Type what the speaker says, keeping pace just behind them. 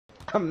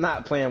I'm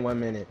not playing 1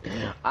 minute.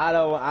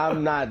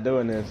 I'm not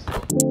doing this.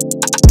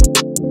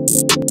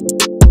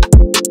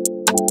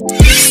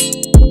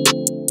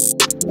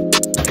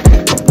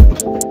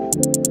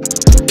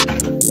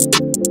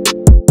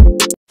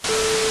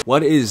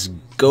 What is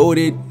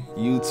goated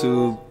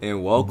YouTube,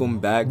 and welcome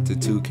back to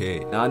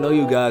 2K. Now I know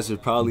you guys are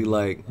probably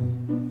like,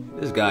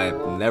 this guy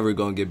never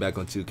gonna get back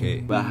on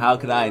 2K, but how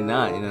could I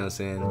not, you know what I'm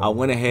saying? I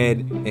went ahead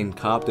and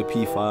copped the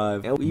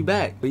P5 and we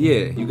back. But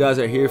yeah, you guys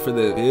are here for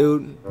the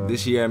build.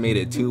 This year I made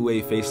a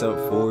 2-way face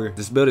up 4.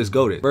 This build is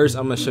goated. First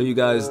I'm gonna show you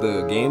guys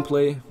the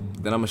gameplay,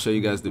 then I'm gonna show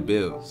you guys the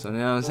build. So you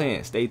know what I'm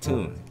saying? Stay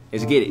tuned.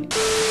 Let's get it.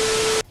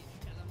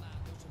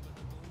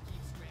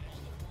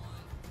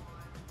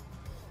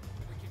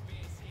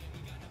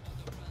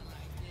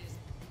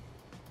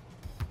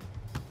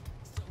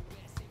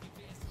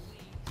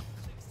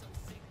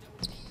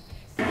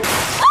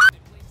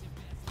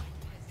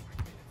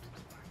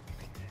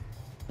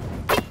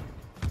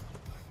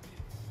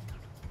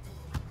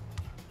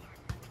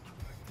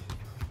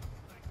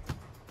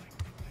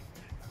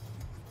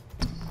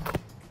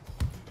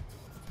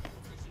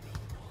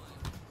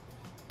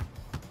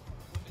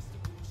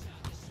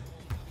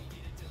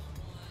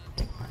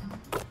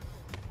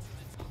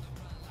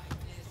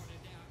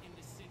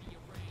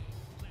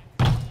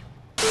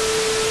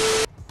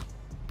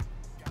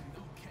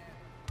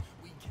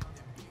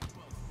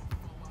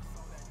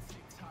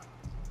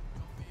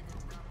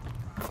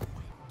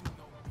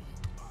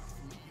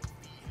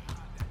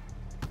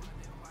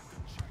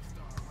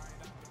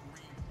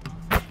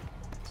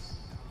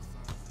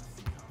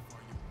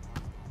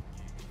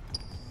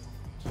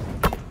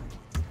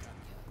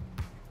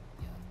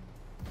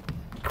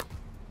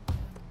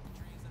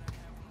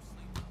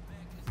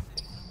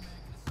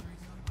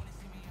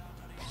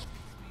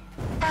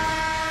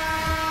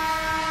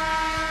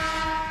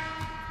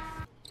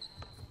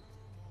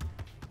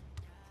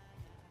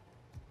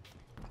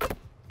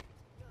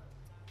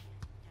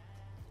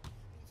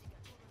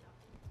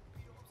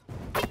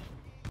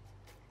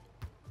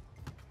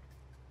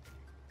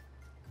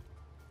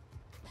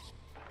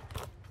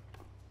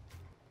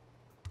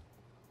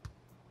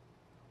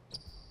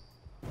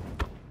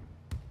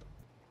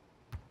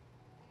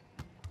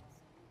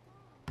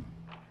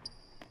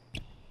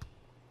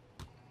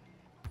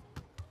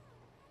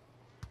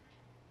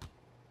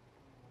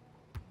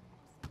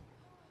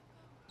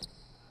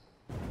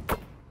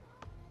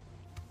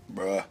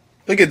 Bruh,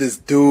 look at this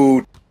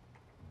dude.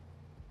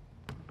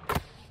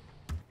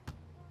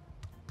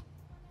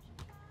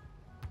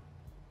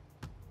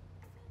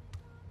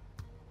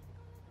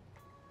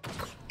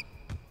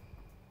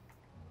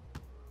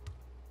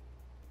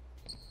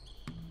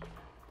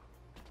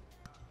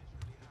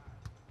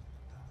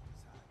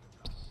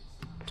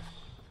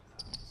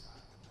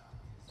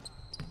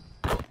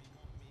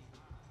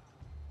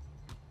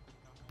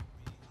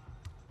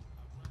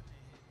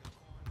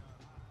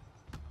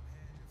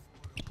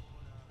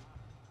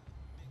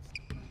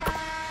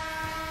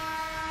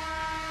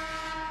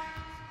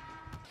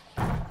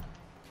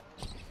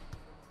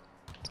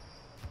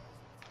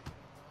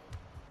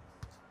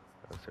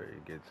 That's where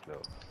he gets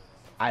though.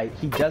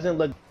 He doesn't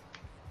look.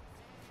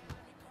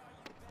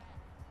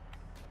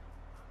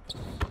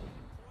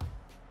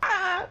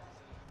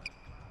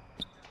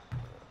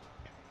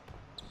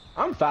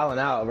 I'm fouling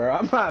out, bro.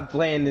 I'm not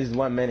playing this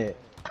 1 minute.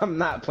 I'm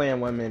not playing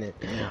 1 minute.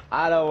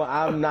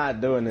 I'm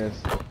not doing this.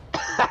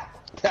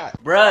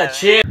 Bruh,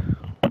 chill.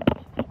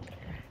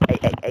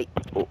 Hey.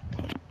 Oh.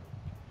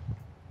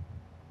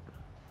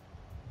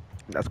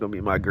 That's gonna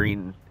be my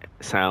green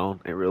sound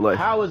in real life.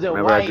 How is it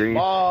Remember white green?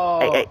 ball?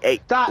 Hey.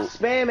 Stop Oh.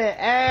 spamming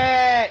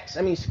X.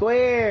 I mean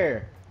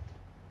square.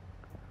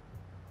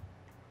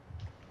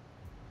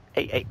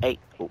 Hey.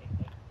 Oh.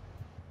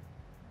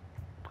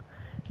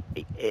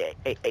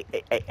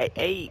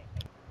 Hey.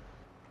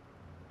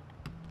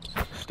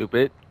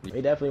 Stupid.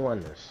 We definitely won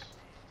this.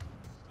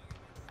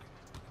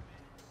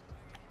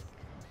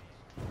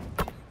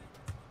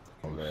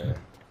 Oh man.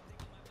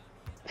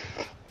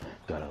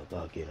 Got a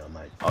bucket on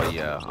my. Oh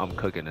yeah, I'm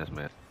cooking this,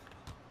 man.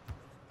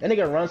 That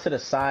nigga runs to the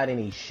side and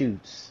he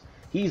shoots.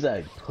 He's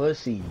a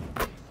pussy.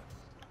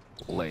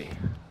 Lay.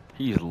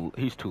 He's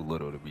too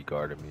little to be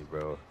guarding me,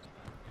 bro.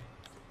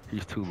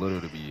 He's too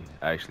little to be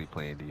actually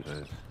playing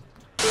defense.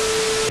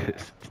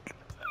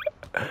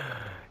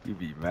 You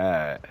be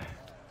mad.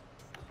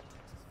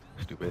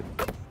 Stupid.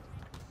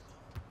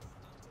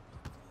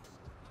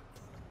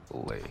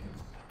 Lay.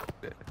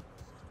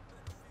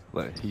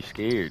 Look, he's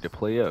scared to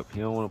play up. He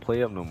don't want to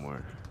play up no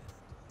more.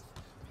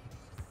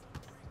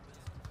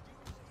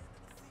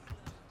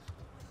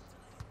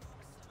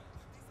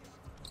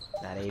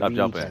 Stop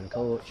jumping.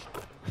 Coach.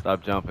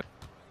 Stop jumping.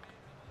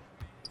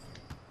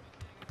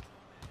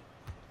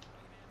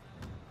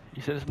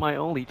 He said it's my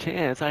only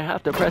chance. I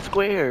have to press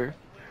square.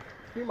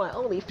 You're my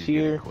only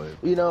fear.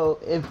 You know,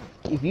 if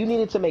you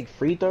needed to make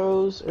free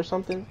throws or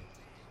something,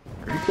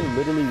 you can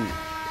literally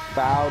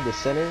foul the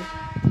center.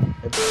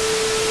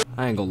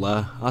 I ain't gonna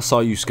lie, I saw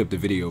you skip the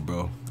video,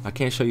 bro. I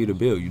can't show you the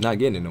build. You're not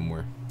getting it no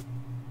more.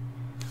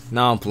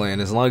 Nah, I'm playing.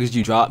 As long as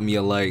you drop me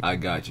a like, I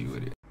got you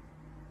with it.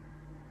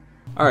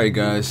 Alright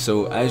guys,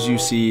 so as you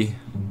see,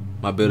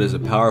 my build is a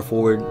power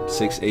forward,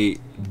 6'8",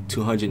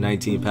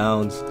 219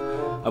 pounds.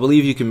 I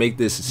believe you can make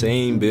this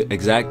same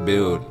exact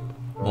build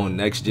on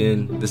next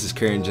gen. This is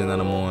current gen that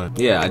I'm on.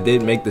 Yeah, I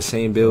did make the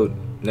same build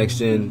next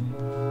gen,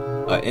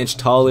 an inch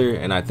taller,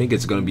 and I think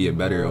it's gonna be a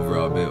better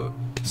overall build.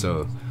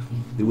 So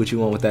do what you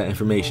want with that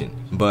information.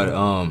 But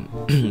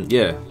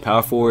yeah,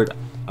 power forward.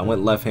 I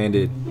went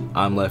left-handed.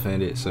 I'm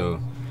left-handed, so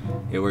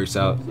it works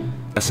out.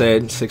 I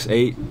said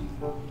 6'8",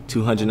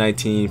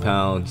 219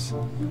 pounds,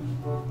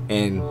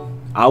 and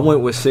I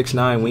went with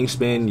 6'9"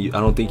 wingspan.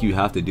 I don't think you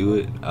have to do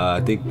it. I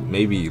think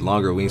maybe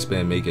longer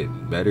wingspan make it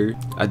better.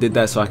 I did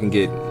that so I can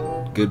get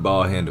good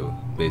ball handle,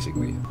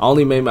 basically. I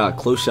only made my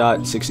close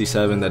shot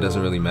 67. That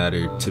doesn't really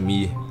matter to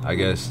me, I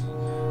guess.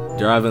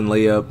 Driving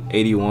layup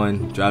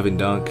 81, driving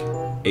dunk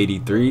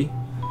 83.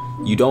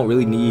 You don't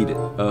really need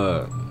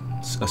a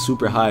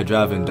super high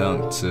driving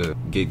dunk to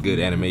get good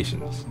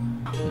animations.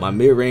 My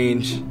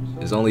mid-range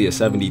is only a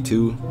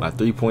 72. My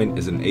 3-point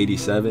is an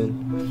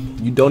 87.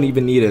 You don't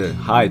even need a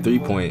high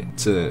 3-point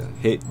to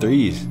hit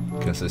threes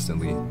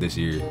consistently this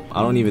year.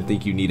 I don't even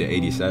think you need an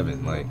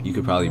 87. Like, you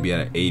could probably be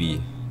at an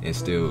 80 and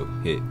still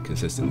hit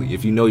consistently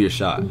if you know your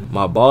shot.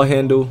 My ball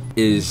handle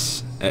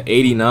is at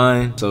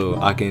 89, so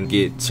I can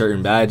get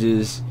certain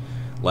badges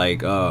like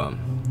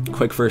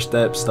quick first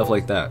steps, stuff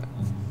like that.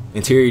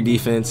 Interior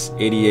defense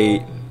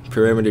 88,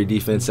 perimeter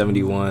defense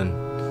 71,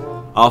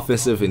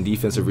 offensive and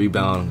defensive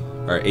rebound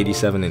are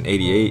 87 and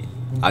 88.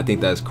 I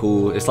think that's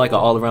cool. It's like an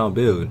all-around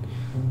build.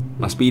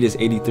 My speed is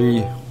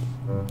 83,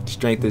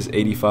 strength is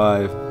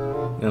 85. You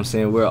know what I'm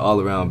saying? We're an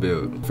all-around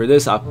build. For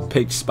this, I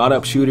picked spot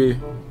up shooter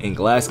and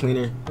glass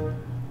cleaner.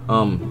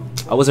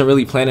 I wasn't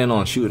really planning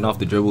on shooting off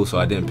the dribble, so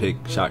I didn't pick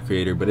shot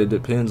creator, but it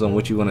depends on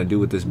what you want to do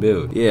with this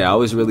build. Yeah, I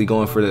was really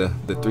going for the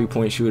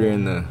 3-point shooter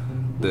and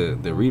the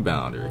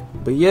rebounder.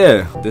 But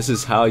yeah, this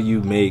is how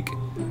you make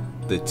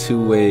the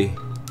two-way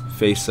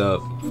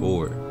face-up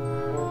forward.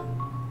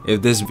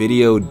 If this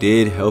video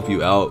did help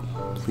you out,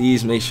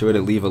 please make sure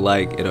to leave a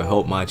like. It'll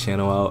help my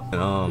channel out,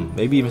 and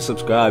maybe even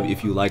subscribe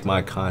if you like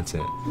my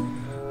content.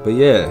 But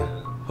yeah,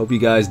 hope you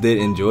guys did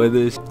enjoy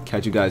this.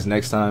 Catch you guys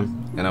next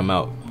time, and I'm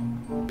out.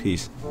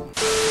 Peace.